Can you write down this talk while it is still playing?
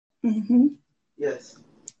Mm-hmm. Yes.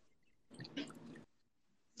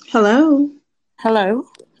 Hello. Hello.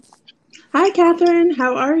 Hi, Catherine.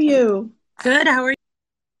 How are you? Good. How are you?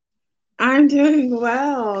 I'm doing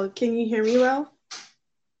well. Can you hear me well?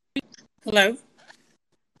 Hello.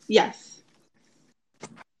 Yes.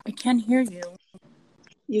 I can't hear you.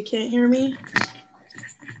 You can't hear me?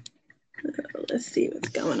 Let's see what's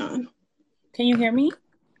going on. Can you hear me?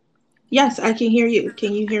 Yes, I can hear you.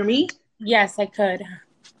 Can you hear me? Yes, I could.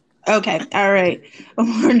 Okay. All right.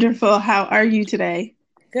 Wonderful. How are you today?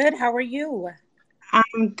 Good. How are you?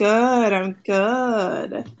 I'm good. I'm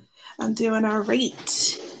good. I'm doing all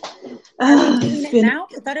right. Are we doing It's it been, now?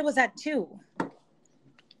 I thought it was at 2.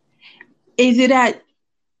 is it at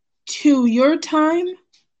 2 your time?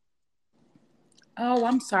 Oh,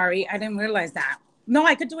 I'm sorry. I didn't realize that. No,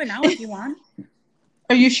 I could do it now if you want.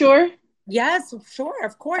 Are you sure? Yes, sure.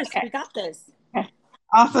 Of course. Okay. We got this. Okay.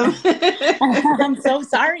 Awesome. I'm so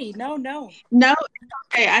sorry. No, no. No,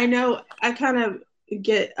 okay. I know I kind of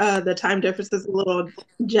get the time differences a little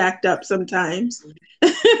jacked up sometimes.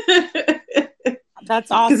 That's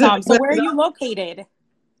Because awesome. So where are you located?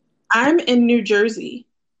 I'm in New Jersey.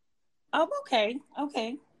 Oh, okay.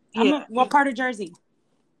 Okay. Yeah. What part of Jersey?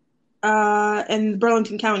 In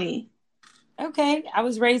Burlington County. Okay. I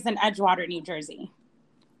was raised in Edgewater, New Jersey.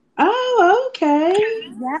 Oh, okay.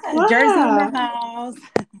 Yes, Jersey in the Wow. house.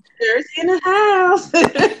 Jersey in the house.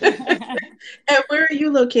 And where are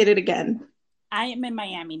you located again? I am in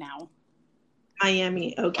Miami now.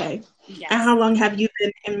 Miami. Okay. And Yes. how long have you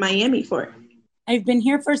been in Miami for? I've been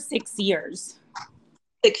here for 6 years.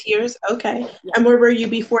 6 years? Okay. Yeah. And where were you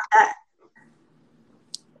before that?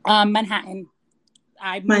 Manhattan.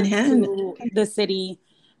 I moved Manhattan. to the city.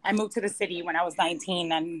 I moved to the city when I was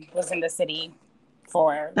 19 and was in the city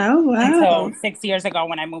for Oh, until wow. 6 years ago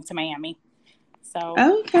when I moved to Miami. So, yeah.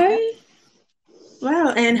 Okay.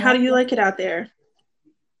 Wow. And how Yep, do you yep. like it out there?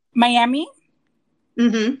 Miami,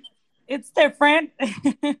 Mm-hmm. it's different.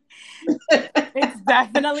 It's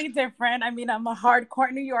definitely different. I mean, I'm a hardcore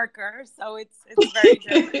New Yorker, so it's very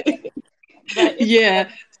different. But it's Yeah.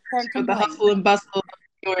 good. Can't With the complain. hustle and bustle of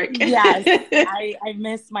New Yes, York. I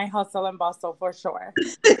miss my hustle and bustle for sure.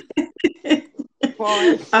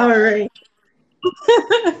 For All sure. right.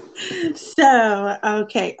 So,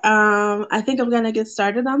 okay. I think I'm gonna get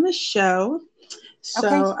started on the show. Okay,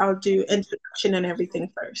 So I'll do introduction and everything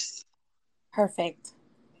first. perfect.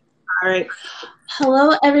 All right.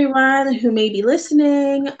 Hello, everyone who may be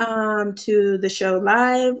listening to the show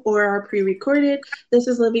live or are pre recorded. This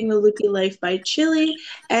is Living the Loopy Life by Chili.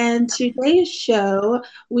 And today's show,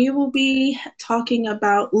 we will be talking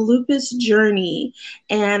about Lupus journey.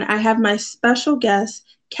 And I have my special guest,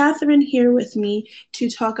 Catherine, here with me to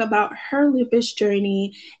talk about her lupus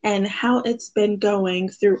journey and how it's been going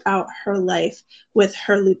throughout her life with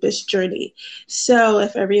her lupus journey. So,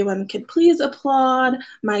 if everyone could please applaud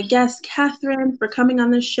my guest, Catherine, for coming on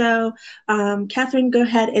the show. Catherine, go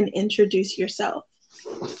ahead and introduce yourself.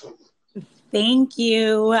 Thank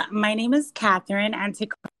you. My name is Catherine, and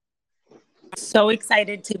so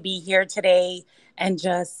excited to be here today and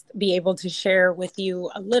just be able to share with you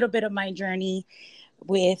a little bit of my journey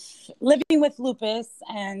with living with lupus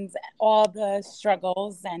and all the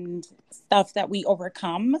struggles and stuff that we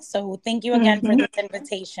overcome. So thank you again for Mm-hmm. this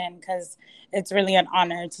invitation because it's really an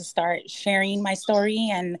honor to start sharing my story.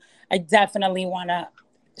 And I definitely want to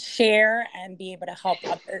share and be able to help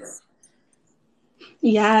others.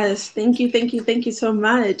 Yes, thank you, thank you, thank you so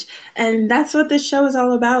much. And that's what this show is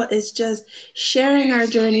all about, is just sharing our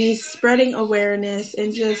journeys, spreading awareness,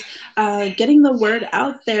 and just getting the word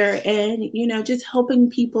out there and, just helping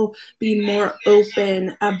people be more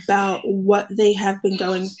open about what they have been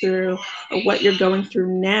going through or what you're going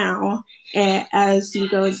through now as you're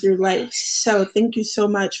going through life. So thank you so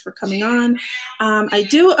much for coming on. I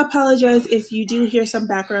do apologize if you do hear some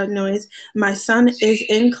background noise. My son is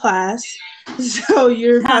in class. So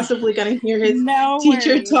you're possibly going to hear his No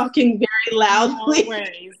teacher worries. talking very No loudly.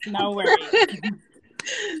 worries. No worries.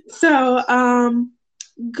 So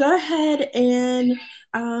go ahead and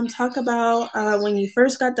talk about when you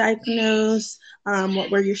first got diagnosed, what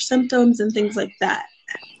were your symptoms and things like that.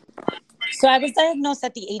 So I was diagnosed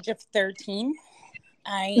at the age of 13.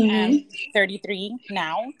 I am Mm-hmm. 33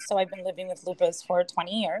 now, so I've been living with lupus for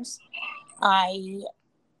 20 years. I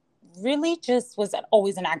really just was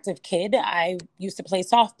always an active kid. I used to play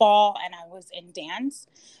softball and I was in dance.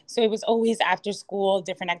 So it was always after school,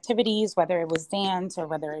 different activities, whether it was dance or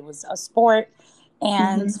whether it was a sport.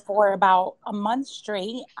 And Mm-hmm. for about a month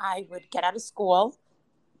straight, I would get out of school,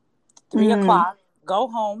 3 o'clock, Mm-hmm. go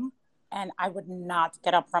home, and I would not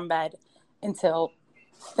get up from bed until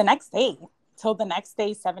the next day. till the next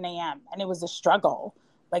day, 7 a.m. And it was a struggle.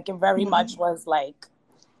 Like it very much was like,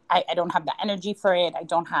 I don't have the energy for it. I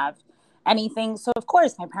don't have anything. So of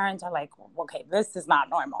course my parents are like, okay, this is not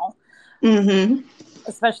normal. Mm-hmm.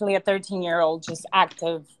 Especially a 13-year-old, just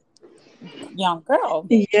active young girl.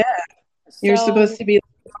 Yeah. You're supposed So to be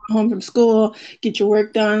home from school, get your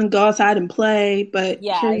work done, go outside and play, but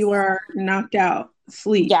here yes, you are knocked out,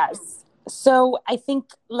 asleep. yes. So I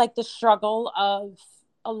think like the struggle of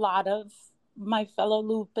a lot of my fellow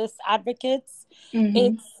lupus advocates, Mm-hmm.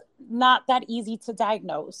 it's not that easy to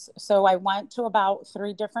diagnose. So I went to about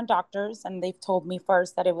 3 different doctors, and they've told me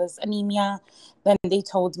first that it was anemia. Then they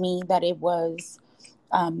told me that it was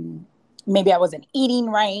maybe I wasn't eating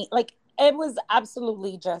right. Like it was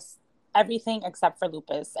absolutely just everything except for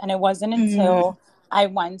lupus. And it wasn't Mm-hmm. until I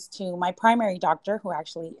went to my primary doctor, who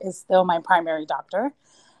actually is still my primary doctor,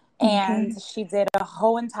 and Okay. she did a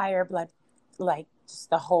whole entire blood, like just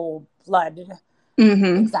the whole blood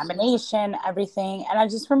Mm-hmm. examination, everything. And I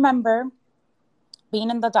just remember being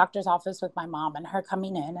in the doctor's office with my mom and her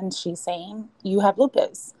coming in and she's saying, "You have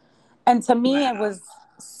lupus." And to me, it Wow. was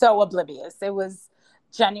so oblivious. It was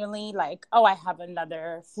genuinely like, oh, I have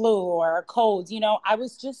another flu or a cold. You know, I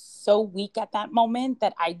was just so weak at that moment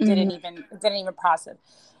that I Mm-hmm. didn't even process.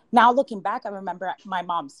 Now looking back, I remember my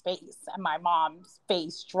mom's face and my mom's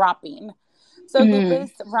face dropping. So Mm-hmm.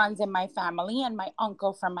 lupus runs in my family, and my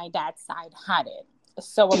uncle from my dad's side had it.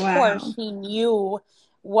 So of course Wow. he knew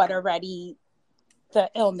what already the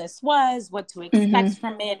illness was, what to expect Mm-hmm.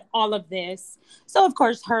 from it, all of this. So of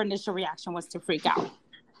course her initial reaction was to freak out.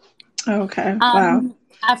 Okay. Wow.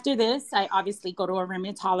 After this, I obviously go to a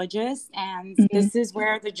rheumatologist, and Mm-hmm. this is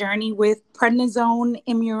where the journey with prednisone,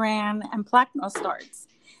 Imuran, and Plaquenil starts.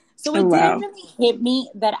 So Oh, it didn't wow. really hit me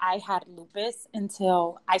that I had lupus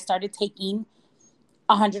until I started taking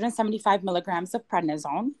 175 milligrams of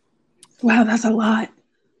prednisone. Wow, that's a lot.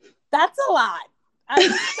 That's a lot. I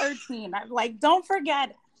was 13. I'm like, don't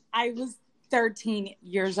forget, I was 13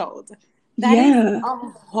 years old. That is Yeah. a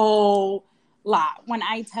whole lot. When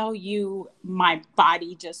I tell you my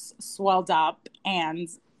body just swelled up and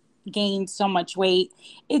gained so much weight,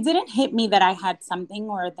 it didn't hit me that I had something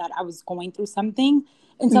or that I was going through something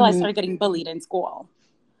until I Mm-hmm. started getting bullied in school.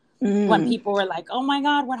 When Mm. people were like, "Oh my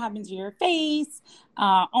God, what happened to your face?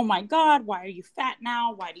 Oh my God, why are you fat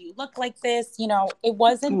now? Why do you look like this?" You know, it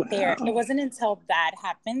wasn't there. It Wow. wasn't until that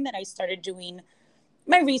happened that I started doing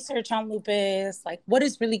my research on lupus, like what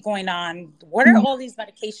is really going on? What are Mm. all these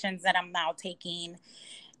medications that I'm now taking?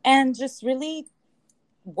 And just really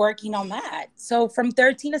working on that. So from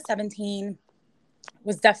 13 to 17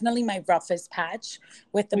 was definitely my roughest patch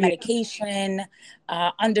with the Yeah. medication,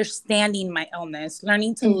 understanding my illness,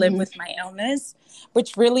 learning to live Mm-hmm. with my illness,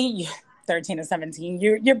 which really 13 to 17,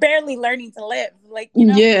 you're barely learning to live, like, you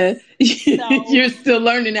know? Yeah. So You're still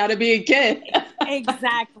learning how to be a kid.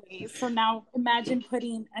 exactly. So now imagine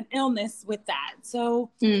putting an illness with that. So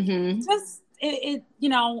Mm-hmm. just you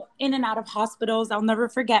know, in and out of hospitals. I'll never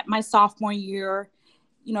forget my sophomore year.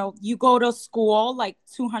 You know, you go to school like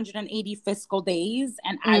 280 fiscal days,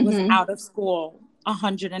 and I was Mm-hmm. out of school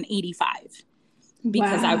 185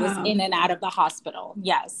 because I was Wow. in and out of the hospital.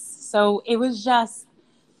 Yes. So it was just,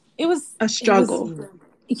 A it was, struggle.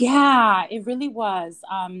 yeah, it really was.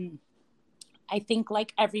 I think,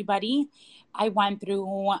 like everybody, I went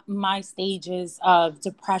through my stages of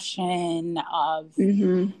depression, of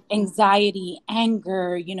Mm-hmm. anxiety,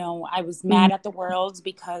 anger. You know, I was Mm. mad at the world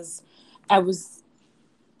because I was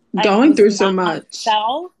I Going was through so not much.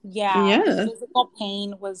 myself. Yeah, the Yeah. physical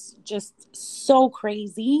pain was just so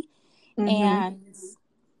crazy, Mm-hmm. and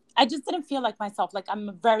I just didn't feel like myself. Like I'm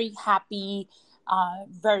a very happy,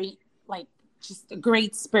 very like just a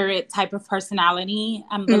great spirit type of personality.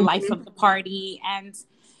 I'm the life Mm-hmm. of the party, and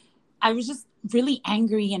I was just really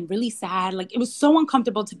angry and really sad. Like it was so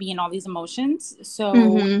uncomfortable to be in all these emotions. So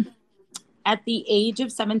Mm-hmm. at the age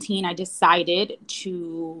of 17, I decided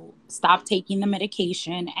to stop taking the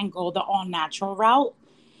medication and go the all natural route.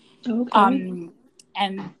 Okay. Um,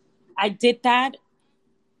 and I did that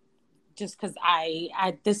just because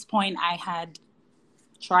at this point, I had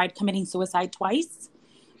tried committing suicide twice.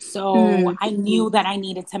 So Mm. I knew that I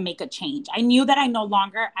needed to make a change. I knew that I no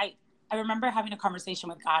longer, I remember having a conversation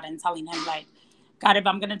with God and telling him, like, God, if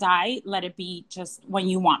I'm going to die, let it be just when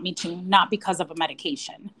you want me to, not because of a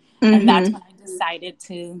medication. And that's Mm-hmm. when I decided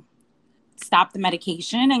to stop the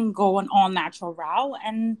medication and go an all natural route.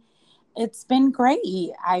 And it's been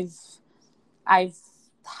great. I've,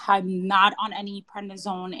 I'm not on any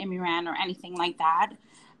prednisone, Imuran, or anything like that.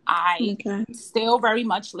 I Okay. still very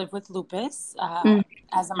much live with lupus. Mm.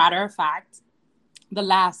 As a matter of fact, the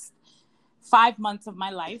last 5 months of my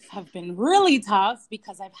life have been really tough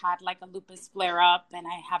because I've had like a lupus flare up and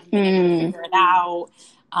I haven't been able to figure it out.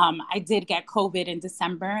 I did get COVID in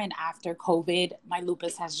December, and after COVID, my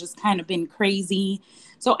lupus has just kind of been crazy.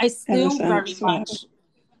 So I Ever still very since, yeah. much,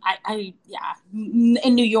 yeah,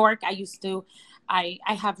 in New York, I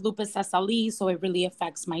have lupus SLE, so it really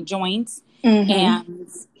affects my joints. Mm-hmm. And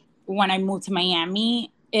when I moved to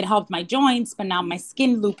Miami, it helped my joints, but now my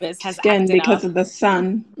skin lupus has Skin acted because up. of the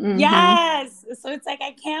sun. Mm-hmm. Yes. So it's like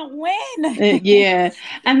I can't win. Yeah.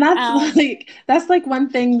 And um, that's like one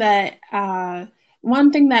thing that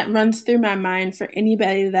runs through my mind for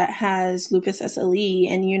anybody that has lupus SLE,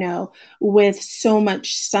 and with so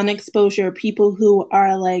much sun exposure, people who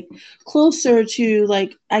are like closer to,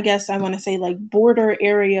 like, I guess I want to say, like, border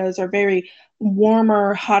areas or very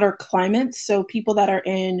warmer, hotter climates. So people that are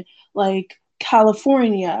in like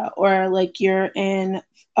California, or like you're in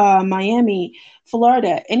Miami,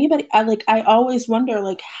 Florida, anybody, I always wonder,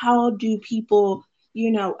 like, how do people,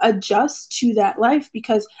 adjust to that life?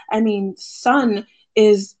 Because I mean, sun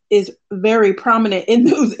is very prominent in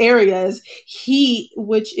those areas. Heat,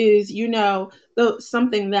 which is,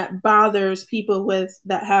 something that bothers people with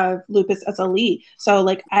that have lupus SLE. So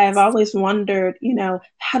like I've always wondered,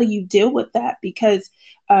 how do you deal with that? Because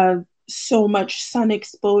of so much sun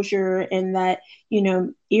exposure, and that,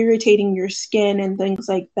 irritating your skin and things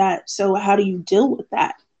like that. So how do you deal with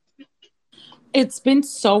that? it's been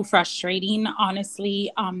so frustrating,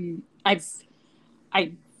 honestly. I've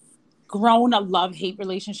grown a love-hate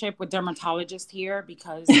relationship with dermatologists here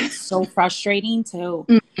because it's so frustrating to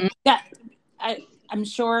Mm-hmm. that. I'm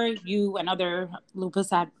sure you and other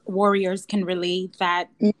lupus warriors can relate that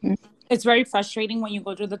Mm-hmm. it's very frustrating when you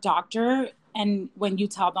go to the doctor and when you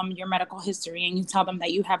tell them your medical history and you tell them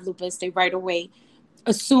that you have lupus, they right away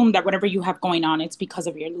assume that whatever you have going on, it's because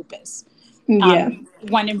of your lupus. Yeah.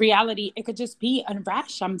 When in reality, it could just be a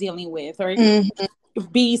rash I'm dealing with, or it could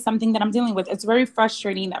Mm-hmm. be something that I'm dealing with. It's very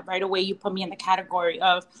frustrating that right away you put me in the category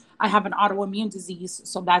of I have an autoimmune disease,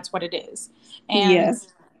 so that's what it is. And Yeah.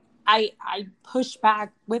 I push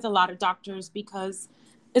back with a lot of doctors because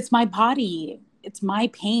it's my body, it's my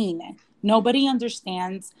pain. Nobody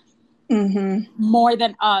understands Mm-hmm. more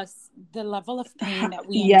than us the level of pain that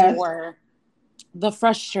we Yes. endure, the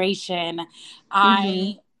frustration. Mm-hmm.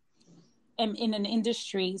 I am in an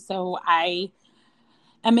industry, so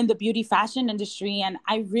I'm in the beauty fashion industry, and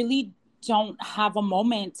I really don't have a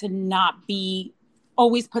moment to not be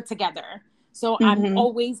always put together. So I'm Mm-hmm.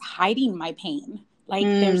 always hiding my pain. Like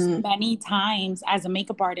there's Mm. many times as a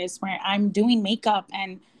makeup artist where I'm doing makeup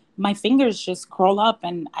and my fingers just curl up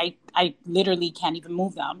and I literally can't even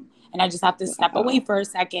move them. And I just have to step away Wow. for a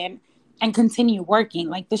second and continue working.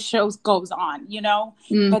 Like the show goes on, you know?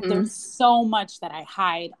 But Mm-hmm. there's so much that I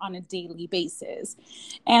hide on a daily basis.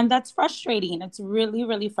 And that's frustrating. It's really,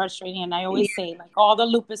 really frustrating. And I Yeah. always say, like, all the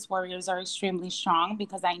lupus warriors are extremely strong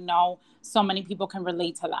because I know so many people can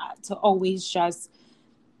relate to that, to always just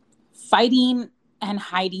fighting and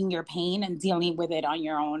hiding your pain and dealing with it on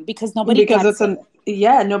your own because nobody Because gets it's it.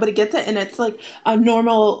 yeah, nobody gets it, and it's like a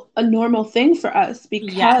normal thing for us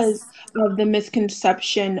because Yes. of the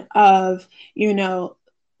misconception of, you know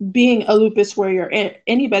being a lupus warrior,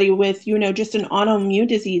 anybody with, just an autoimmune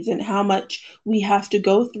disease, and how much we have to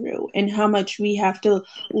go through, and how much we have to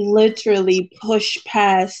literally push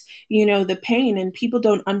past, the pain, and people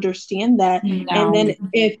don't understand that. And No. then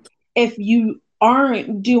if you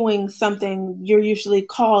aren't doing something, you're usually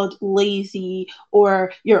called lazy,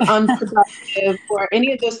 or you're unproductive, or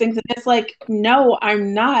any of those things. And it's like, no,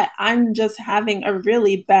 I'm not. I'm just having a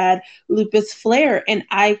really bad lupus flare, and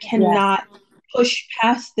I Yeah. cannot push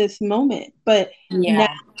past this moment. But now Yeah.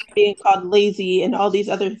 I'm being called lazy and all these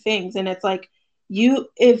other things. And it's like,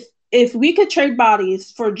 if we could trade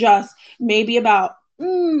bodies for just maybe about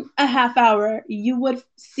a half hour, you would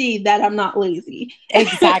see that I'm not lazy.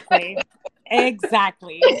 Exactly.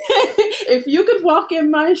 Exactly. If you could walk in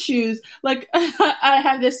my shoes, like I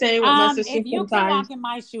have this saying with my sister If you can sometimes. walk in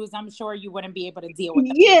my shoes, I'm sure you wouldn't be able to deal with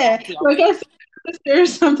the pain I Yeah, deal like I with. said, my sister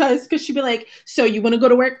sometimes, because she'd be like, "So you want to go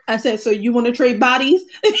to work?" I said, "So you want to trade bodies?"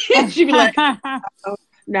 She'd be like, "Oh,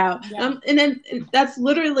 no." Yeah. And then that's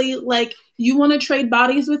literally like, you want to trade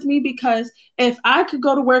bodies with me? Because if I could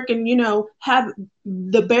go to work and, have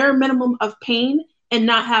the bare minimum of pain and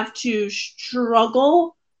not have to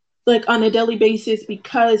struggle like on a daily basis,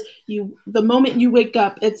 because the moment you wake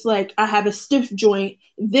up, it's like, I have a stiff joint,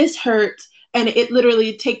 this hurts, and it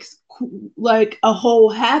literally takes like a whole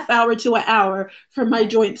half hour to an hour for my Right.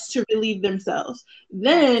 joints to relieve themselves. Right.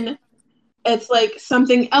 Then it's like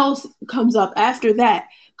something else comes up after that,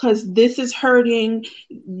 because this is hurting.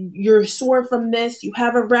 You're sore from this. You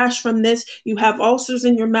have a rash from this. You have ulcers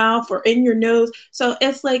in your mouth or in your nose. So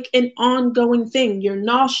it's like an ongoing thing. You're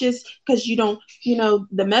nauseous because you don't,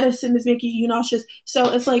 the medicine is making you nauseous.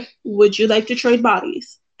 So it's like, would you like to trade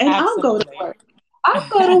bodies? And I'll go to Absolutely. work. I'll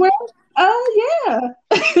go to work. Yeah.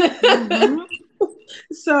 Mm-hmm.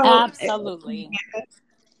 So Absolutely.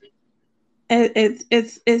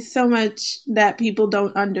 it's so much that people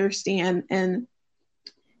don't understand. And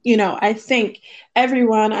I thank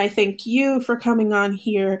everyone. I thank you for coming on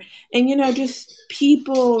here, and just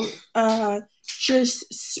people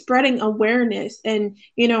just spreading awareness. And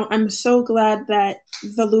I'm so glad that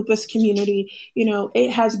the lupus community,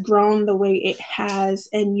 it has grown the way it has.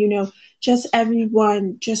 And just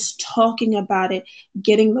everyone just talking about it,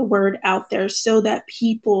 getting the word out there so that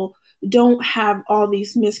people don't have all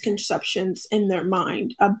these misconceptions in their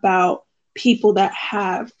mind about people that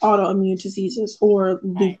have autoimmune diseases or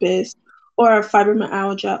Right. lupus or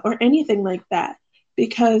fibromyalgia or anything like that.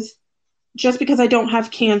 Because just because I don't have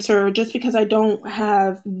cancer, just because I don't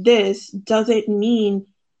have this, doesn't mean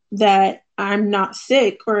that I'm not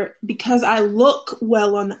sick. Or because I look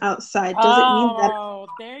well on the outside, doesn't mean that Oh,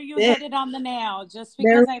 there you I'm sick. hit it on the nail. Just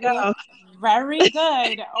There because I we look go. very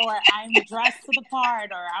good or I'm dressed to the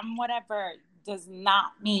part or I'm whatever does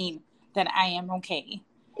not mean that I am okay.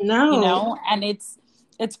 No. And it's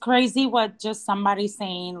crazy what just somebody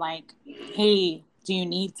saying like, hey, do you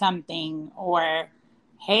need something? Or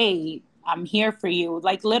hey, I'm here for you.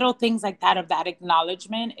 Like little things like that, of that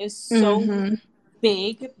acknowledgement is so Mm-hmm.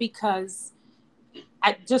 big, because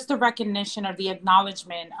just the recognition or the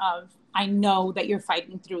acknowledgement of, I know that you're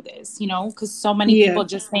fighting through this, because so many Yeah. people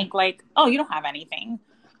just think like, oh, you don't have anything,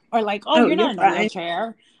 or like, oh, Oh, you're you're not in a fine.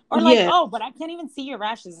 wheelchair, or like, Yeah. oh, but I can't even see your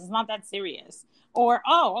rashes, it's not that serious, or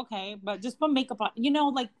oh, okay, but just put makeup on,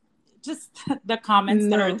 like just the comments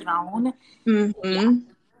that are No. thrown. Yeah. Mm-hmm.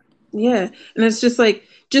 Yeah. And it's just like,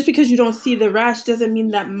 just because you don't see the rash doesn't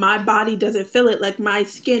mean that my body doesn't feel it. Like my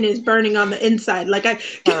skin is burning on the inside. Like I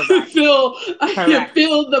can Correct. feel, I can Correct.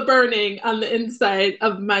 feel the burning on the inside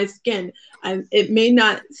of my skin. It may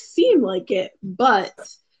not seem like it, but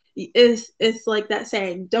it's like that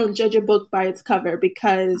saying, don't judge a book by its cover,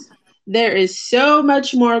 because there is so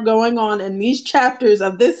much more going on in these chapters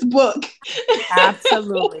of this book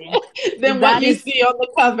Absolutely. than what That you is see on the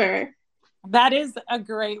cover. That is a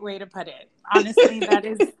great way to put it. Honestly, that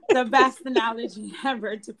is the best analogy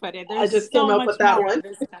ever to put it. I There's just came so up with much that more one. of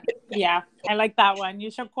this stuff. Yeah, I like that one. You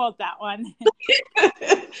should quote that one.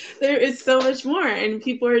 There is so much more, and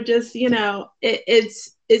people are just,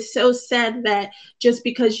 it's so sad that just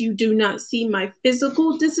because you do not see my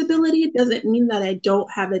physical disability doesn't mean that I don't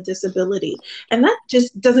have a disability. And that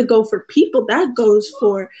just doesn't go for people, that goes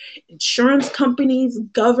for insurance companies,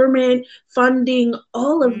 government funding,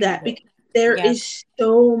 all of that, because there Yes, is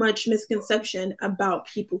so much misconception about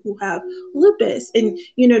people who have lupus, and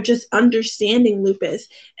just understanding lupus.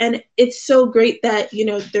 And it's so great that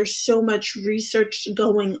there's so much research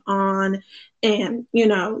going on, and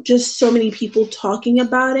just so many people talking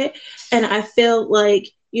about it. And I feel like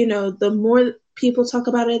the more people talk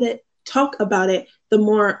about it, the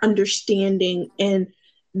more understanding, and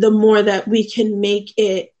the more that we can make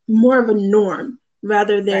it more of a norm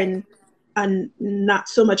rather right. than not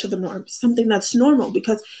so much of a norm, something that's normal,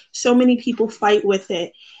 because so many people fight with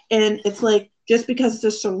it. And it's like, just because the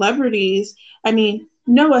celebrities, I mean,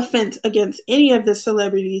 no offense against any of the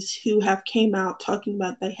celebrities who have came out talking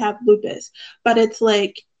about they have lupus, but it's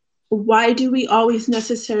like, why do we always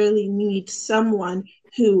necessarily need someone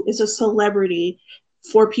who is a celebrity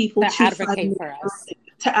for people To to advocate finally for us.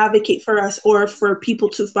 to advocate for us, or for people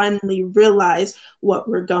to finally realize what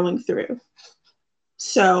we're going through?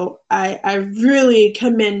 So I really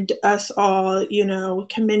commend us all,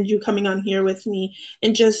 commend you coming on here with me,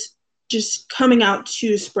 and just coming out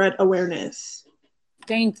to spread awareness.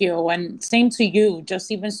 Thank you. And same to you.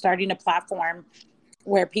 Just even starting a platform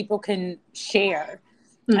where people can share.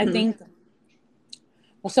 I Mm-hmm. think,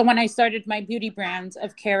 well, so when I started my beauty brand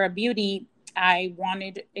of Cara Beauty, I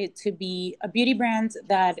wanted it to be a beauty brand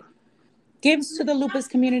that gives to the lupus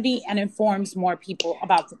community and informs more people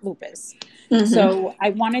about lupus. Mm-hmm. So I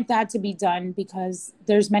wanted that to be done because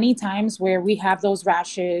there's many times where we have those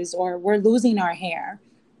rashes or we're losing our hair,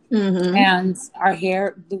 Mm-hmm. and our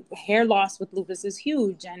hair loss with lupus is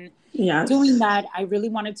huge. And doing Yes. that, I really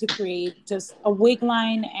wanted to create just a wig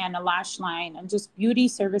line and a lash line and just beauty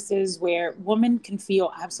services where women can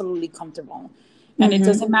feel absolutely comfortable. And it Mm-hmm.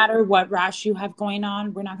 doesn't matter what rash you have going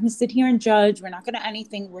on. We're not going to sit here and judge. We're not going to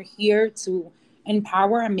anything. We're here to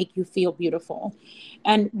empower and make you feel beautiful.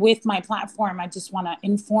 And with my platform, I just want to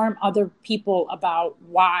inform other people about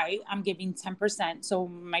why I'm giving 10%. So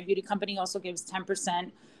my beauty company also gives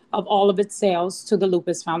 10% of all of its sales to the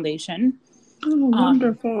Lupus Foundation. Oh,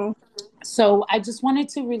 wonderful. So I just wanted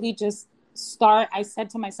to really just start. I said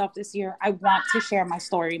to myself this year, I want to share my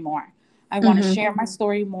story more. I want to share my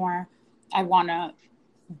story more. I want to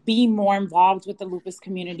be more involved with the lupus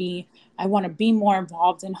community. I want to be more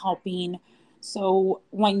involved in helping. So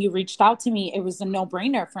when you reached out to me, it was a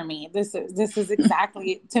no-brainer for me. This is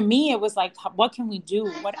exactly, to me, it was like, what can we do?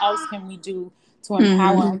 What else can we do to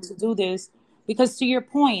empower and to do this? Because to your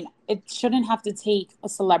point, it shouldn't have to take a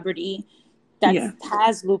celebrity that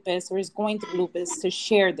has lupus or is going through lupus to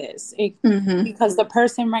share this. Because the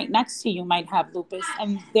person right next to you might have lupus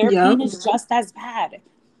and their pain is just as bad.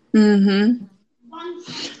 And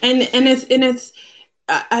it's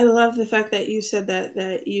I love the fact that you said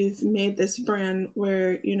that you've made this brand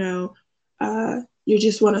where you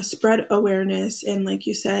just want to spread awareness, and like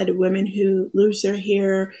you said, women who lose their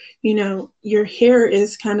hair, your hair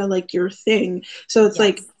is kind of like your thing. So it's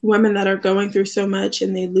like women that are going through so much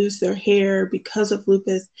and they lose their hair because of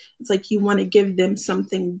lupus. It's like you want to give them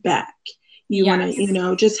something back. You want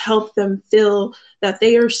to, just help them feel that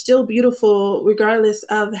they are still beautiful regardless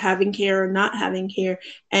of having hair or not having hair.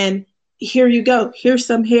 And here you go. Here's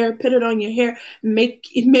some hair. Put it on your hair. Make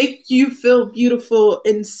you feel beautiful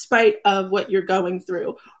in spite of what you're going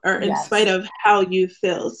through or in spite of how you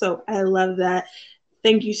feel. So I love that.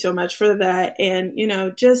 Thank you so much for that. And,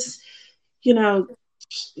 just,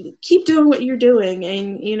 keep doing what you're doing,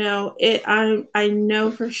 and I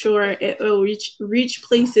know for sure it will reach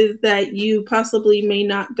places that you possibly may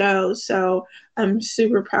not go. So I'm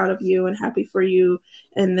super proud of you and happy for you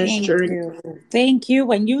in this journey. Thank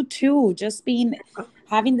you. And you too, just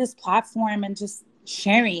having this platform and just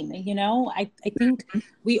sharing, I think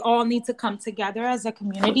we all need to come together as a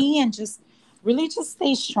community and just really just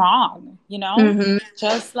stay strong,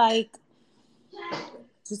 just like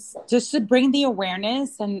just to bring the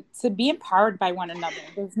awareness and to be empowered by one another.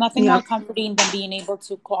 There's nothing more comforting than being able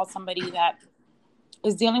to call somebody that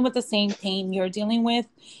is dealing with the same pain you're dealing with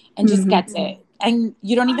and just gets it. And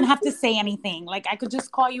you don't even have to say anything. Like, I could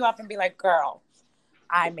just call you up and be like, girl,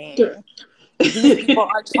 these people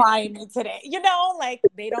are trying me today. Like,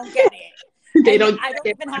 they don't get it. I don't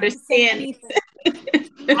even have to say anything.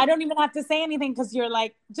 I don't even have to say anything because you're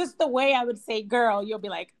like, just the way I would say girl, you'll be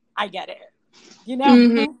like, I get it.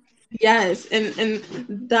 Yes, and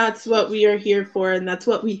that's what we are here for, and that's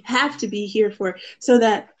what we have to be here for, so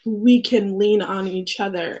that we can lean on each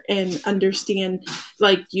other and understand.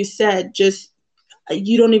 Like you said, just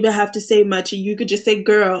you don't even have to say much. You could just say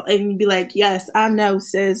girl and be like, yes, I know,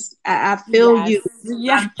 sis, I feel you.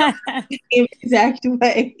 Yeah. The same exact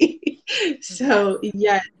way. So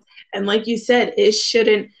yes. And like you said, it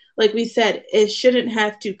shouldn't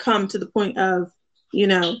have to come to the point of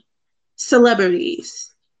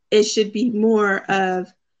celebrities. It should be more of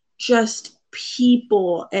just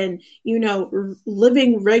people and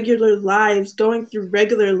living regular lives, going through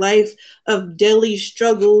regular life of daily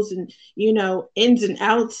struggles and ins and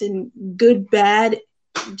outs and good, bad,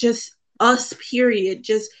 just us, period.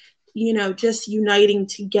 Just just uniting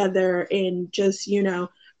together and just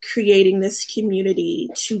creating this community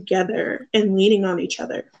together and leaning on each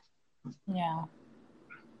other.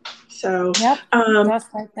 So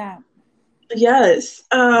just like that. Yes.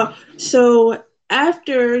 So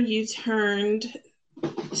after you turned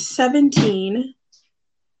 17,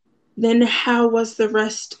 then how was the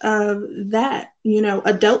rest of that,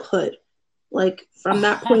 adulthood? Like from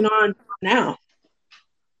that point on now?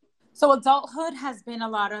 So adulthood has been a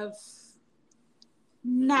lot of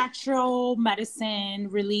natural medicine,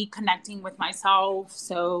 really connecting with myself.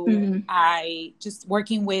 So I just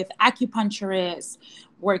working with acupuncturists,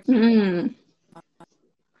 working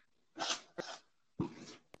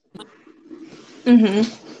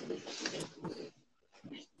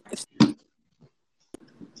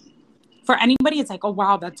for anybody, it's like, oh,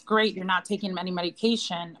 wow, that's great. You're not taking any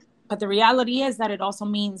medication. But the reality is that it also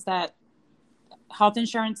means that health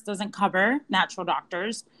insurance doesn't cover natural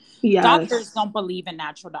doctors. Yes. Doctors don't believe in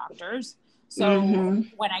natural doctors. So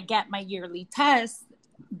when I get my yearly test,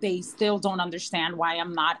 they still don't understand why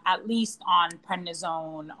I'm not at least on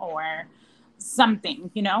prednisone or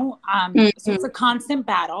something, So it's a constant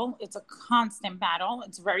battle.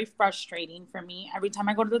 It's very frustrating for me. Every time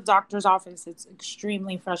I go to the doctor's office, it's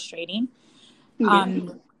extremely frustrating.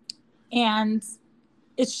 And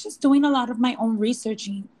it's just doing a lot of my own research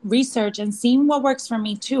and seeing what works for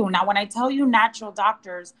me too. Now, when I tell you natural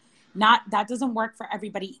doctors, that doesn't work for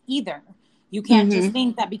everybody either. You can't just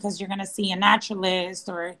think that because you're going to see a naturalist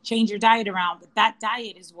or change your diet around, that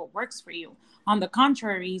diet is what works for you. On the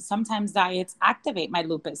contrary, sometimes diets activate my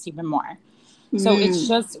lupus even more. So it's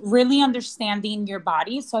just really understanding your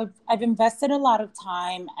body. So I've invested a lot of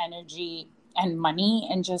time, energy, and money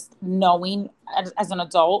in just knowing as an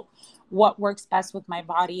adult what works best with my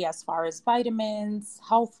body as far as vitamins,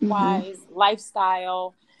 health-wise,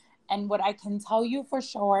 lifestyle. And what I can tell you for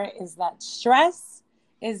sure is that stress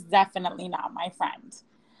is definitely not my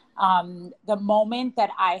friend. The moment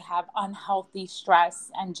that I have unhealthy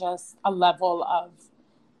stress and just a level of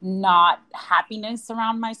not happiness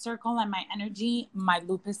around my circle and my energy, my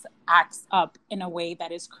lupus acts up in a way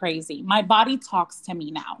that is crazy. My body talks to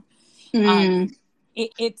me now.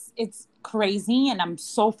 It's crazy, and I'm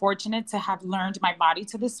so fortunate to have learned my body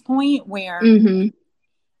to this point where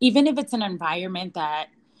even if it's an environment that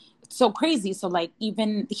it's so crazy, so like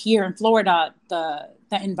even here in Florida, the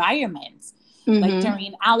environment, like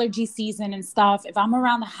during allergy season and stuff, if I'm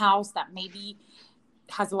around the house that maybe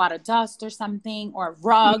has a lot of dust or something, or a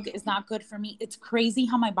rug is not good for me, it's crazy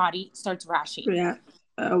how my body starts rashing. Yeah.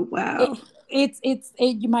 Oh, wow.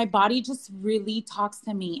 My body just really talks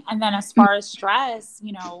to me. And then as far as stress,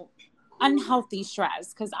 unhealthy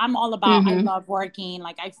stress, because I'm all about, I love working.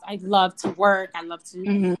 Like I love to work. I love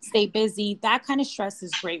to stay busy. That kind of stress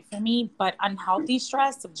is great for me. But unhealthy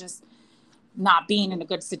stress of just not being in a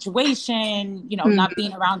good situation, not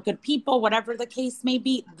being around good people, whatever the case may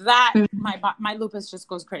be, that my lupus just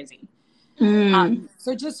goes crazy.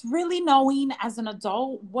 So just really knowing as an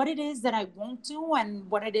adult what it is that I won't do and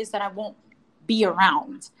what it is that I won't be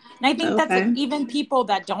around. And I think that's even people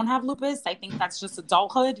that don't have lupus, I think that's just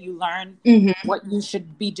adulthood. You learn what you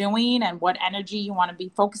should be doing and what energy you want to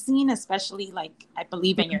be focusing, especially like I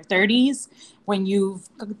believe in your 30s when you've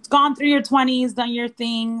gone through your 20s, done your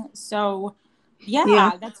thing. So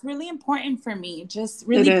yeah, that's really important for me. Just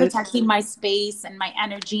really protecting my space and my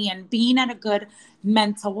energy and being at a good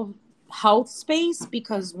mental health space,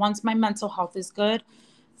 because once my mental health is good,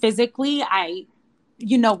 physically,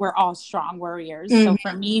 we're all strong warriors. So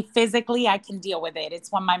for me, physically, I can deal with it.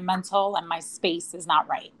 It's when my mental and my space is not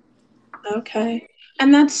right. Okay.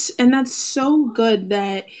 And that's so good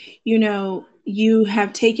that, you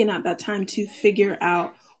have taken out that time to figure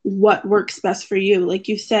out what works best for you. Like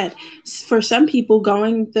you said, for some people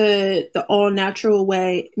going the all natural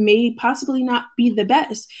way may possibly not be the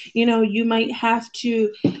best. You might have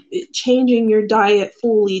to changing your diet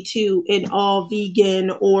fully to an all vegan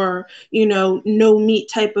or, no meat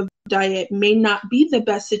type of diet may not be the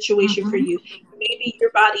best situation for you. Maybe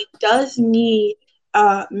your body does need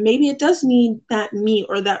maybe it does need that meat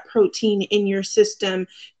or that protein in your system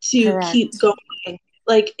to keep going.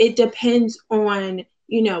 Like it depends on,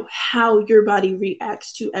 how your body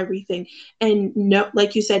reacts to everything. And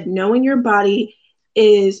like you said, knowing your body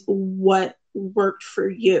is what worked for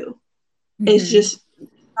you. It's just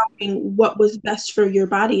knowing what was best for your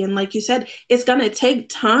body. And like you said, it's going to take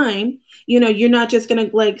time. You're not just going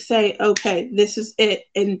to like say, okay, this is it.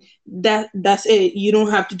 And that's it. You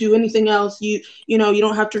don't have to do anything else. You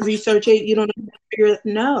don't have to research it. You don't have to figure it.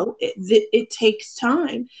 No, it takes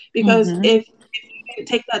time, because if you didn't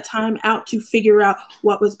take that time out to figure out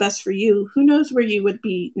what was best for you, who knows where you would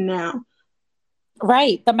be now.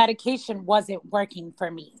 Right. The medication wasn't working for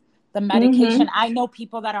me. The medication, I know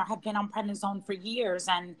people that have been on prednisone for years,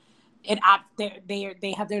 and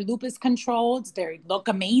they have their lupus controlled. They look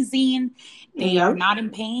amazing. They are not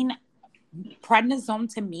in pain.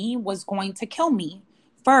 Prednisone to me was going to kill me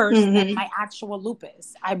first than my actual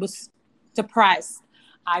lupus. I was depressed.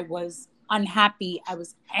 I was unhappy. I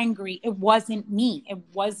was angry. It wasn't me.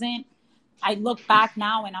 I look back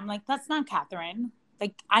now and I'm like, that's not Katherine.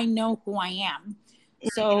 Like, I know who I am.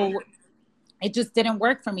 So it just didn't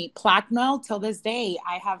work for me. Plaquenil, till this day,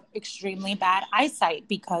 I have extremely bad eyesight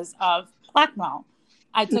because of Plaquenil.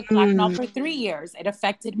 I took Plaquenil for 3 years. It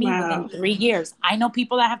affected me within 3 years. I know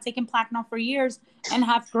people that have taken Plaquenil for years and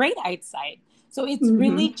have great eyesight. So it's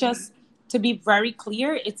really just, to be very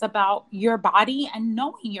clear, it's about your body and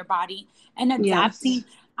knowing your body and adapting. Yes.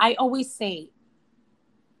 I always say,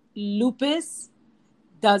 lupus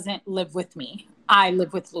doesn't live with me. I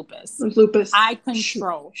live with lupus. Lupus. I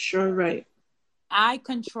control. Sure, right. I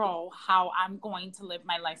control how I'm going to live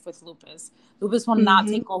my life with lupus. Lupus will not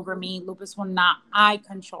take over me. Lupus will not. I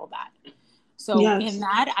control that. So in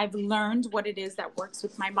that, I've learned what it is that works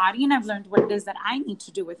with my body, and I've learned what it is that I need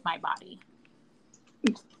to do with my body.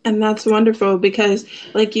 And that's wonderful, because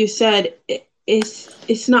like you said,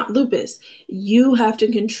 it's not lupus. You have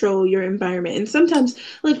to control your environment. And sometimes,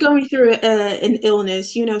 like going through an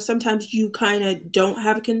illness, sometimes you kind of don't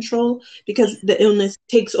have control because the illness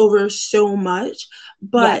takes over so much.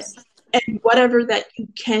 But Yes. and whatever that you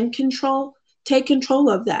can control, take control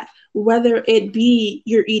of that. Whether it be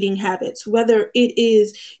your eating habits, whether it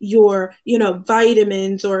is your,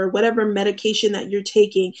 vitamins or whatever medication that you're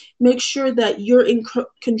taking, make sure that you're in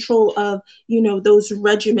control of, those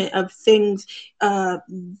regiment of things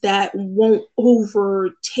that won't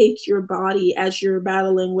overtake your body as you're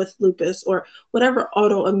battling with lupus or whatever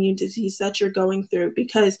autoimmune disease that you're going through,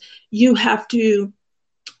 because you have to,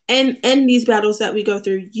 and these battles that we go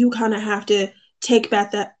through, you kind of have to take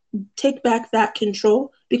back that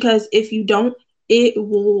control, because if you don't, it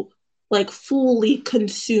will like fully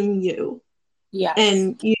consume you. Yes.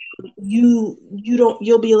 And you don't,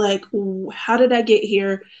 you'll be like, how did I get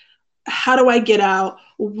here? How do I get out?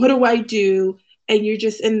 What do I do? And you're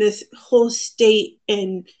just in this whole state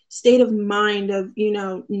of mind of,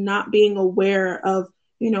 not being aware of,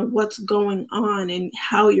 what's going on and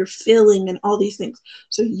how you're feeling and all these things.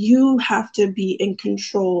 So you have to be in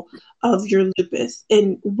control of your lupus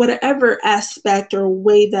in whatever aspect or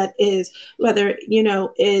way that is, whether,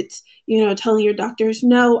 it's, telling your doctors,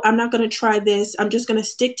 no, I'm not going to try this. I'm just going to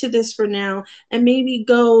stick to this for now and maybe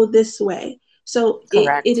go this way. So it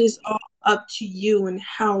Correct. is all up to you and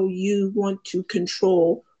how you want to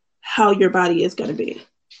control how your body is going to be.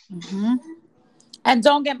 Mm-hmm. And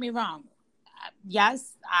don't get me wrong.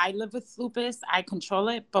 Yes, I live with lupus. I control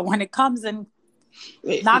it. But when it comes and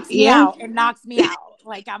knocks me Yeah. out, it knocks me out.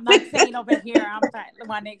 Like, I'm not saying over here,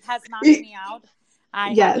 when it has knocked me out, I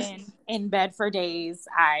have Yes. been in bed for days.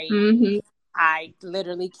 I Mm-hmm. I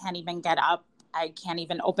literally can't even get up. I can't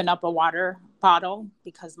even open up a water bottle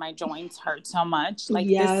because my joints hurt so much. Like,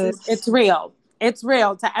 Yes. it's real. It's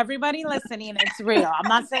real to everybody listening. It's real. I'm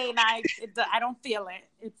not saying I don't feel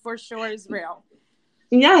it. It for sure is real.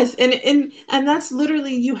 Yes, and that's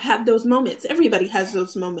literally, you have those moments. Everybody has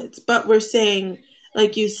those moments, but we're saying,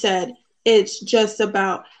 like you said, it's just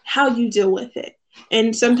about how you deal with it.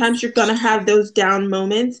 And sometimes Yes. you're gonna have those down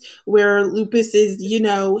moments where lupus is,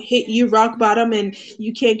 hit you rock bottom and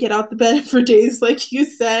you can't get out the bed for days, like you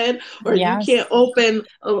said, or you Yes. can't open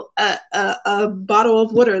a bottle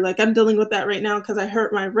of water. Like I'm dealing with that right now because I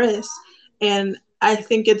hurt my wrist, and I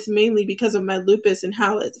think it's mainly because of my lupus and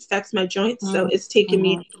how it affects my joints. So it's taken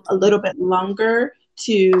me Mm-hmm. a little bit longer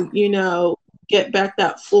to, get back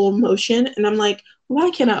that full motion. And I'm like,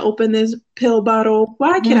 why can't I open this pill bottle?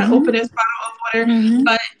 Why can't I Mm-hmm. open this bottle of water? Mm-hmm.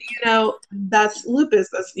 But, that's lupus.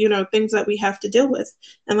 That's, things that we have to deal with.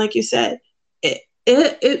 And like you said,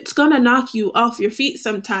 it's going to knock you off your feet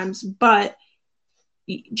sometimes, but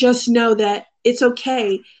just know that it's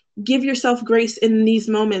okay. Give yourself grace in these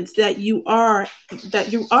moments that you are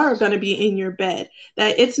going to be in your bed,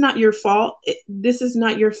 that it's not your fault. This is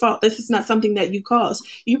not your fault. This is not something that you caused.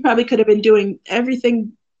 You probably could have been doing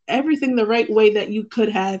everything the right way that you could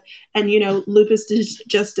have, and lupus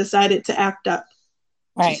just decided to act up.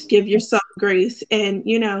 Right. Just give yourself grace and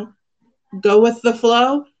go with the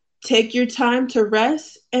flow. Take your time to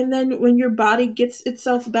rest, and then when your body gets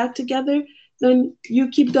itself back together, then you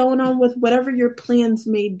keep going on with whatever your plans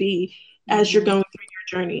may be as you're Mm-hmm. going through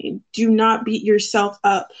your journey. Do not beat yourself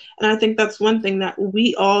up. And I think that's one thing that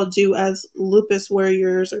we all do as lupus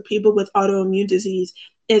warriors or people with autoimmune disease,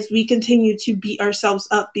 is we continue to beat ourselves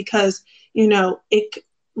up because it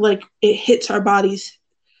hits our bodies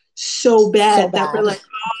so So bad that we're bad. like,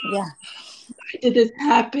 Yeah. did this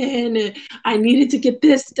happen? And I needed to get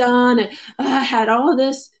this done. And I had all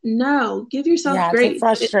this. No, give yourself Yeah. It's a grace.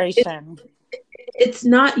 frustration. It's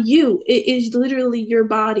not you. It is literally your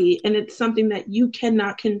body, and it's something that you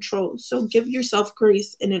cannot control. So give yourself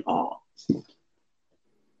grace in it all.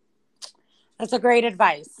 That's a great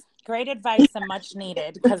advice. Great advice and much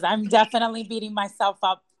needed, because I'm definitely beating myself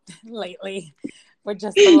up lately with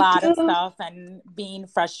just a lot of stuff and being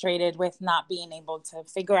frustrated with not being able to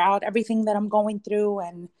figure out everything that I'm going through,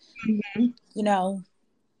 and, Mhm. you know,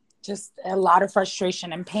 just a lot of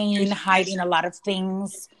frustration and pain, hiding a lot of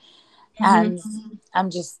things. Mhm. And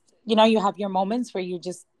I'm just, you have your moments where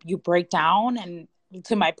you break down, and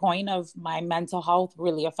to my point of my mental health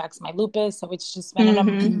really affects my lupus. So it's just been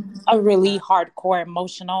Mhm. a really hardcore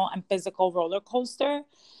emotional and physical roller coaster.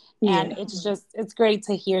 And Yeah. it's great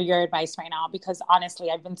to hear your advice right now, because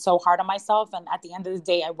honestly, I've been so hard on myself. And at the end of the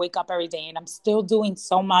day, I wake up every day and I'm still doing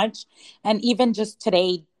so much. And even just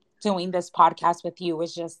today, doing this podcast with you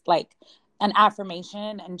is just like an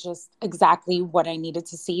affirmation and just exactly what I needed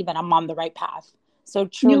to see, that I'm on the right path. So You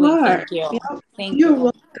truly, are. thank you. Yep. Thank You're you.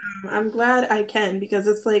 welcome. I'm glad I can, because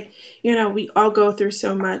it's like, we all go through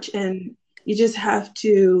so much, and you just have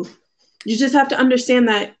to you just have to understand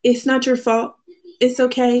that it's not your fault. It's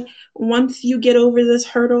okay. Once you get over this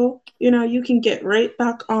hurdle, you can get right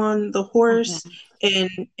back on the horse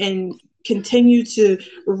Mhm. and continue to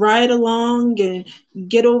ride along and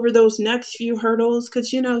get over those next few hurdles,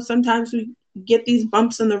 because sometimes we get these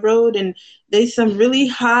bumps in the road, and they some really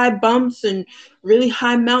high bumps and really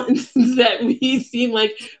high mountains that we seem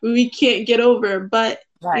like we can't get over, but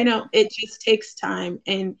Right. it just takes time,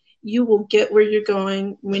 and you will get where you're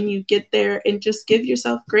going when you get there, and just give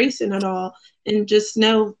yourself grace in it all, and just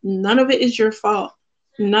know none of it is your fault.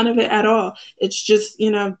 None of it at all. It's just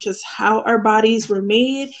how our bodies were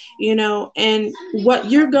made, and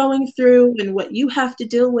what you're going through and what you have to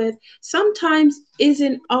deal with sometimes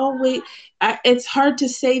isn't always. It's hard to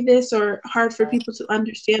say this, or hard for people to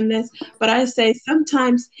understand this, but I say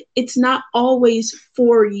sometimes it's not always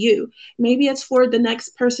for you. Maybe it's for the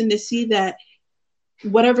next person to see that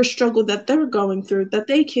whatever struggle that they're going through, that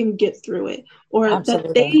they can get through it, or that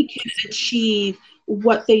they Absolutely. can achieve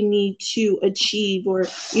what they need to achieve, or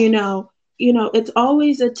it's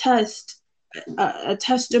always a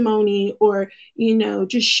testimony, or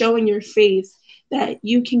just showing your faith that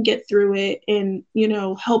you can get through it, and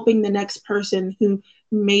helping the next person who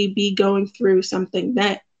may be going through something,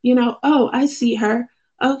 that oh, I see her,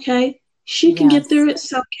 okay, she can get Yes. through it,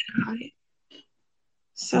 so can I.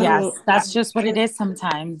 Yes. So That's just what it is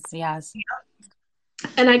sometimes. Yes.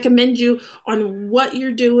 and I commend you on what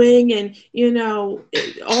you're doing, and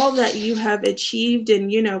all that you have achieved,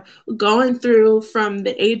 and going through from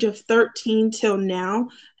the age of 13 till now,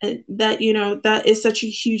 and that that is such a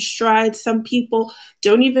huge stride. Some people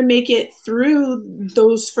don't even make it through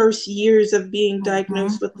those first years of being Hmm.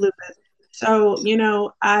 diagnosed with lupus. So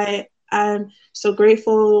I'm so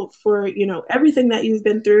grateful for everything that you've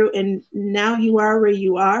been through, and now you are where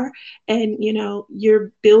you are, and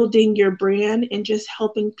you're building your brand and just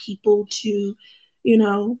helping people to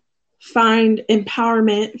find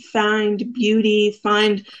empowerment, find beauty,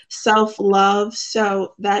 find self-love.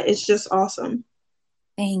 So that is just awesome.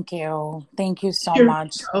 Thank you. Thank you so You're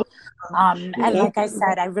much. so And welcome. like I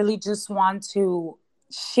said, I really just want to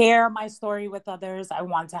share my story with others. I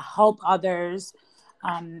want to help others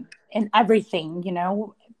in everything.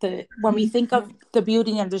 When we think of the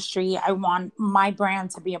beauty industry, I want my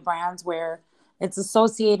brand to be a brand where it's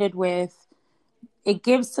associated with, it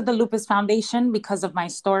gives to the Lupus Foundation because of my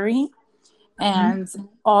story. And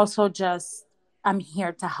also just, I'm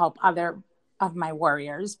here to help other of my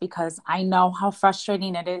warriors, because I know how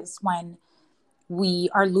frustrating it is when we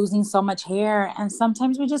are losing so much hair, and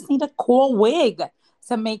sometimes we just need a cool wig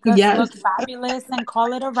to make us Yes. look fabulous and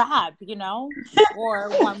call it a wrap.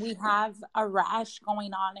 Or when we have a rash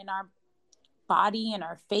going on in our body and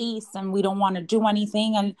our face and we don't want to do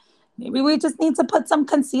anything, and maybe we just need to put some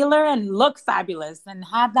concealer and look fabulous and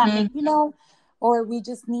have that make, or we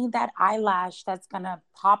just need that eyelash that's going to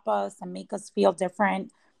pop us and make us feel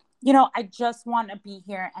different. I just want to be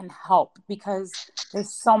here and help, because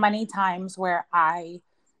there's so many times where I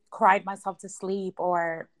cried myself to sleep,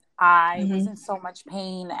 or I was Mm-hmm. in so much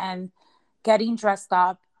pain, and getting dressed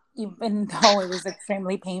up, even though it was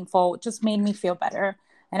extremely painful, just made me feel better.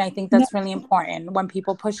 And I think Yeah. that's really important. When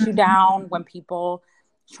people push you down, when people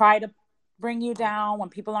try to bring you down, when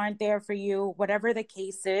people aren't there for you, whatever the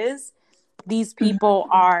case is, these people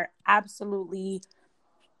are absolutely,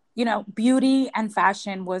 beauty and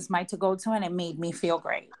fashion was my to go to, and it made me feel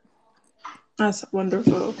great. That's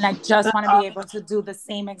wonderful. And I just That's want to be able to do the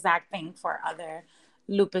same exact thing for other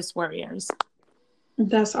lupus warriors.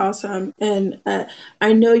 That's awesome. And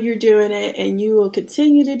I know you're doing it, and you will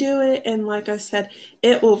continue to do it. And like I said,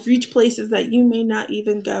 it will reach places that you may not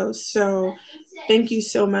even go. So thank you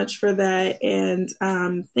so much for that. And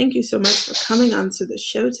thank you so much for coming onto the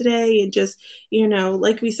show today, and just,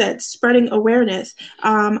 like we said, spreading awareness.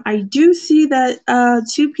 I do see that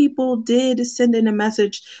two people did send in a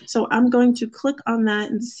message. So I'm going to click on that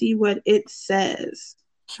and see what it says.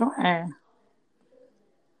 Sure.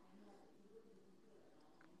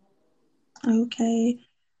 Okay.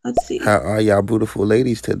 Let's see. How are y'all beautiful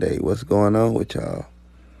ladies today? What's going on with y'all?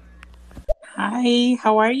 Hi,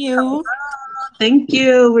 how are you? Thank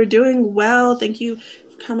you. We're doing well. Thank you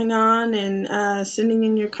for coming on and sending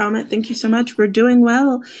in your comment. Thank you so much. We're doing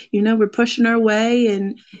well. We're pushing our way,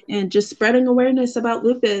 and just spreading awareness about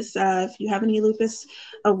lupus. If you have any lupus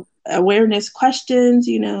awareness questions,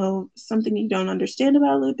 something you don't understand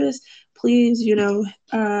about lupus, please,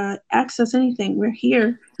 ask us anything. We're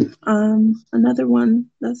here. Another one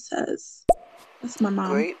that says, That's my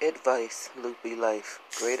mom. Great advice, Loopy Life.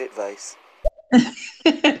 Great advice.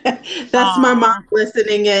 That's my mom Aw,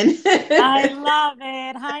 listening in. I love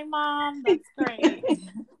it. Hi, Mom. That's great.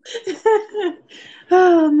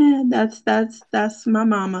 Oh man, that's my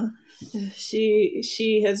mama.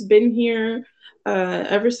 She has been here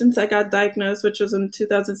ever since I got diagnosed, which was in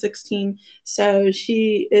 2016. So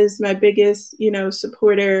she is my biggest,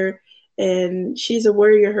 supporter, and she's a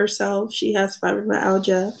warrior herself. She has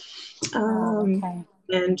fibromyalgia, Oh, um, okay.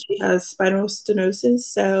 and she has spinal stenosis.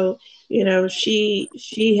 So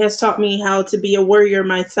she has taught me how to be a warrior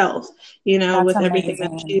myself. That's With everything that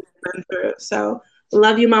amazing. she's been through. So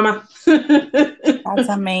love you, mama. That's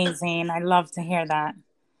amazing. I love to hear that.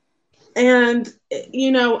 And,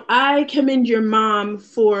 I commend your mom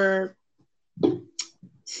for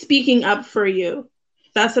speaking up for you.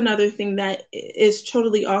 That's another thing that is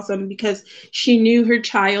totally awesome because she knew her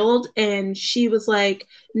child and she was like,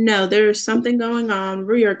 no, there's something going on.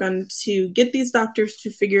 We are going to get these doctors to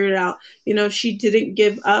figure it out. She didn't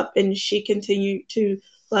give up and she continued to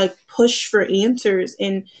like push for answers.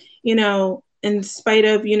 And, in spite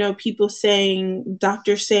of, people saying,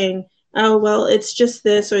 doctors saying, oh, well, it's just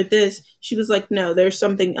this or this, she was like, no, there's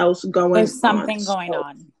something else going There's on. something going So,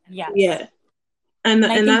 on. Yes. yeah. And And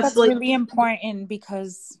I and think that's that's like, really important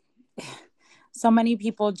because so many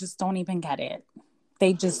people just don't even get it.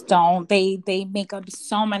 They just don't. They make up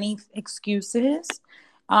so many excuses.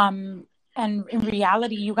 Um, and in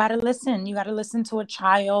reality, you got to listen. You got to listen to a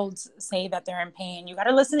child say that they're in pain. You got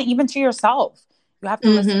to listen even to yourself. You have to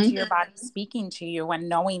listen to mm-hmm. your body speaking to you and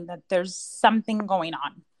knowing that there's something going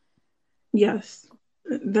on. Yes,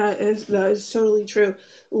 that is totally true.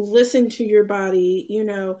 Listen to your body.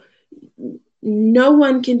 No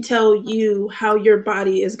one can tell you how your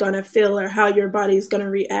body is going to feel or how your body is going to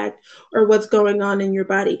react or what's going on in your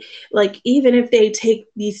body. Like, even if they take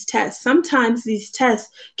these tests, sometimes these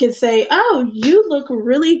tests can say, oh, you look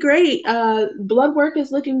really great. Blood work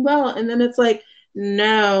is looking well. And then it's like,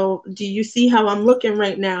 no, do you see how I'm looking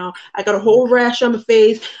right now? I got a whole rash on my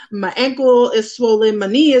face. My ankle is swollen. My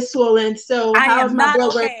knee is swollen. So I how's am my not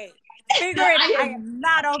blood work? okay. Figure it. I I am. am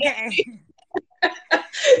not okay.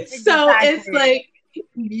 So it's Exactly. like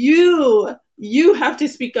you have to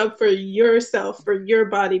speak up for yourself, for your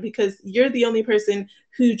body, because you're the only person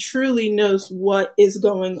who truly knows what is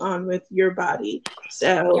going on with your body.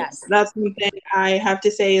 So Yes. that's one thing I have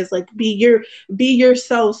to say is like be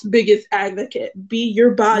yourself's biggest advocate, be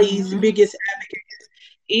your body's Hmm. biggest advocate.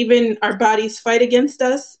 Even our bodies fight against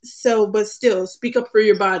us, so but still speak up for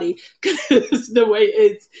your body because the way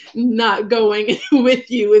it's not going with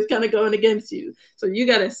you is kind of going against you. So you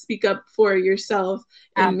got to speak up for yourself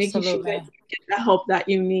and making sure that Absolutely. you get the help that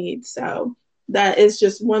you need. So that is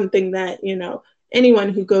just one thing that anyone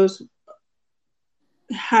who goes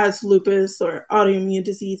has lupus or autoimmune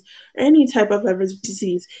disease or any type of liver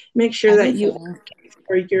disease, make sure that you Anything.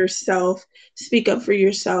 for yourself, speak up for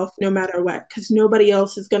yourself no matter what, because nobody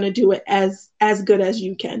else is going to do it as good as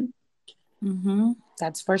you can. Hmm.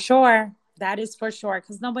 That's for sure. That is for sure.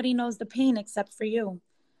 Because nobody knows the pain except for you.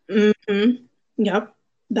 Hmm. Yep,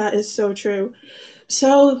 that is so true.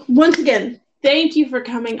 So once again, thank you for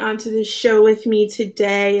coming onto this show with me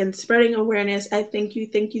today and spreading awareness. I thank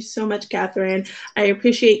you so much, Catherine. I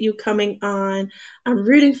appreciate you coming on. I'm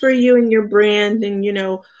rooting for you and your brand, and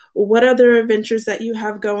what other adventures that you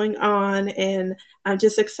have going on, and I'm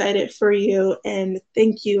just excited for you. And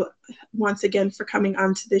thank you once again for coming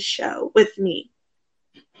onto this show with me.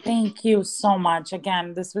 Thank you so much.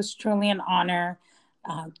 Again, this was truly an honor.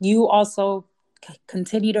 You also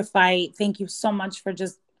continue to fight. Thank you so much for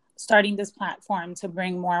just starting this platform to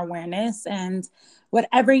bring more awareness. And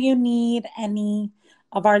whatever you need, any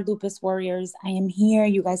of our lupus warriors, I am here.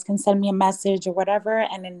 You guys can send me a message or whatever.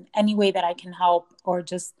 And in any way that I can help or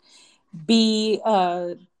just be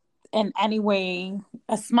in any way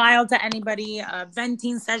a smile to anybody, a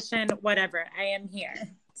venting session, whatever, I am here.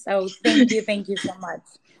 So thank you so much.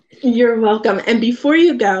 You're welcome. And before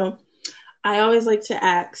you go, I always like to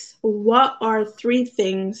ask, what are 3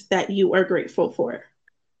 things that you are grateful for?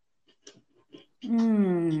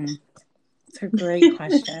 It's a great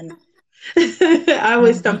question. I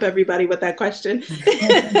always stump everybody with that question.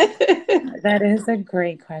 That is a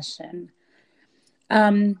great question.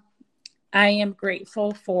 Um, I am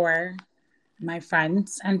grateful for my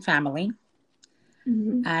friends and family.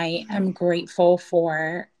 Mhm. I am grateful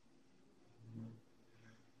for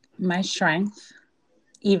my strength,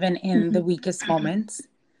 even in the Mhm. weakest moments.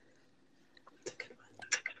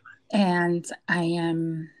 And I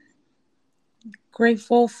am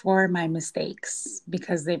grateful for my mistakes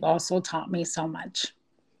because they've also taught me so much.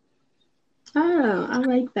 Oh, I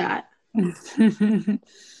like that.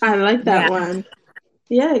 I like Yeah. that one.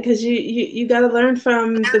 Yeah, because you got to learn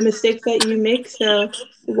from the mistakes that you make. So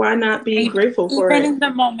why not be grateful for Even it? in the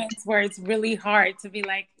moments where it's really hard to be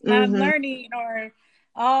like, I'm Hmm. learning, or,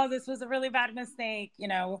 oh, this was a really bad mistake.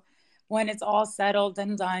 When it's all settled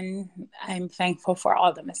and done, I'm thankful for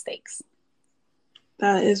all the mistakes.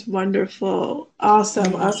 That is wonderful.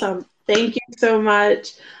 Awesome. Mm. Awesome. Thank you so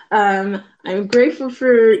much. I'm grateful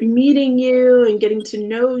for meeting you and getting to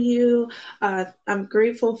know you. I'm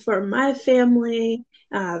grateful for my family,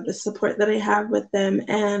 the support that I have with them.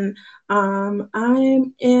 And I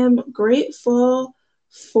am grateful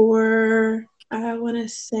for, I want to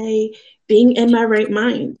say, being in my right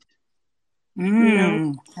mind, you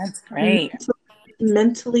know, That's great.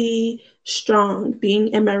 mentally strong, being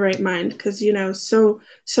in my right mind, because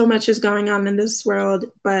so much is going on in this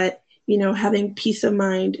world, but having peace of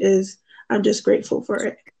mind is, I'm just grateful for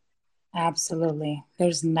it. Absolutely.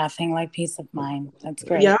 There's nothing like peace of mind. That's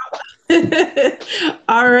Yeah. great.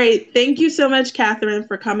 All right, thank you so much, Katherine,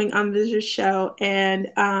 for coming on this show.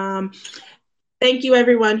 And thank you,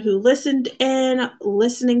 everyone who listened in,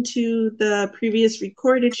 listening to the previous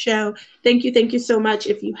recorded show. Thank you so much.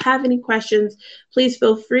 If you have any questions, please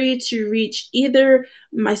feel free to reach either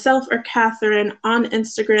myself or Katherine on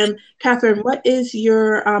Instagram. Katherine, what is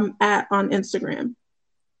your at on Instagram?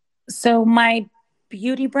 So my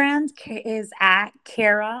beauty brand is at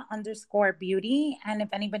Kara_beauty. And if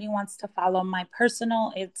anybody wants to follow my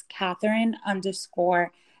personal, it's Katherine_Antequera,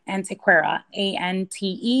 Antequera.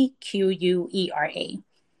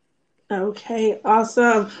 Okay,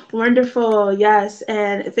 awesome. Wonderful. Yes.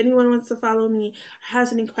 And if anyone wants to follow me or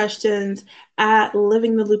has any questions, at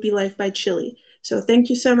Living the Loopy Life by Chili. So thank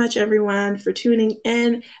you so much, everyone, for tuning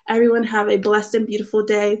in. Everyone have a blessed and beautiful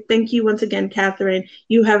day. Thank you once again, Katherine.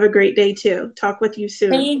 You have a great day too. Talk with you soon.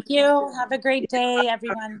 Thank you. Have a great day,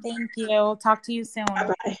 everyone. Thank you. Talk to you soon.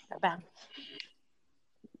 Bye-bye. Bye-bye.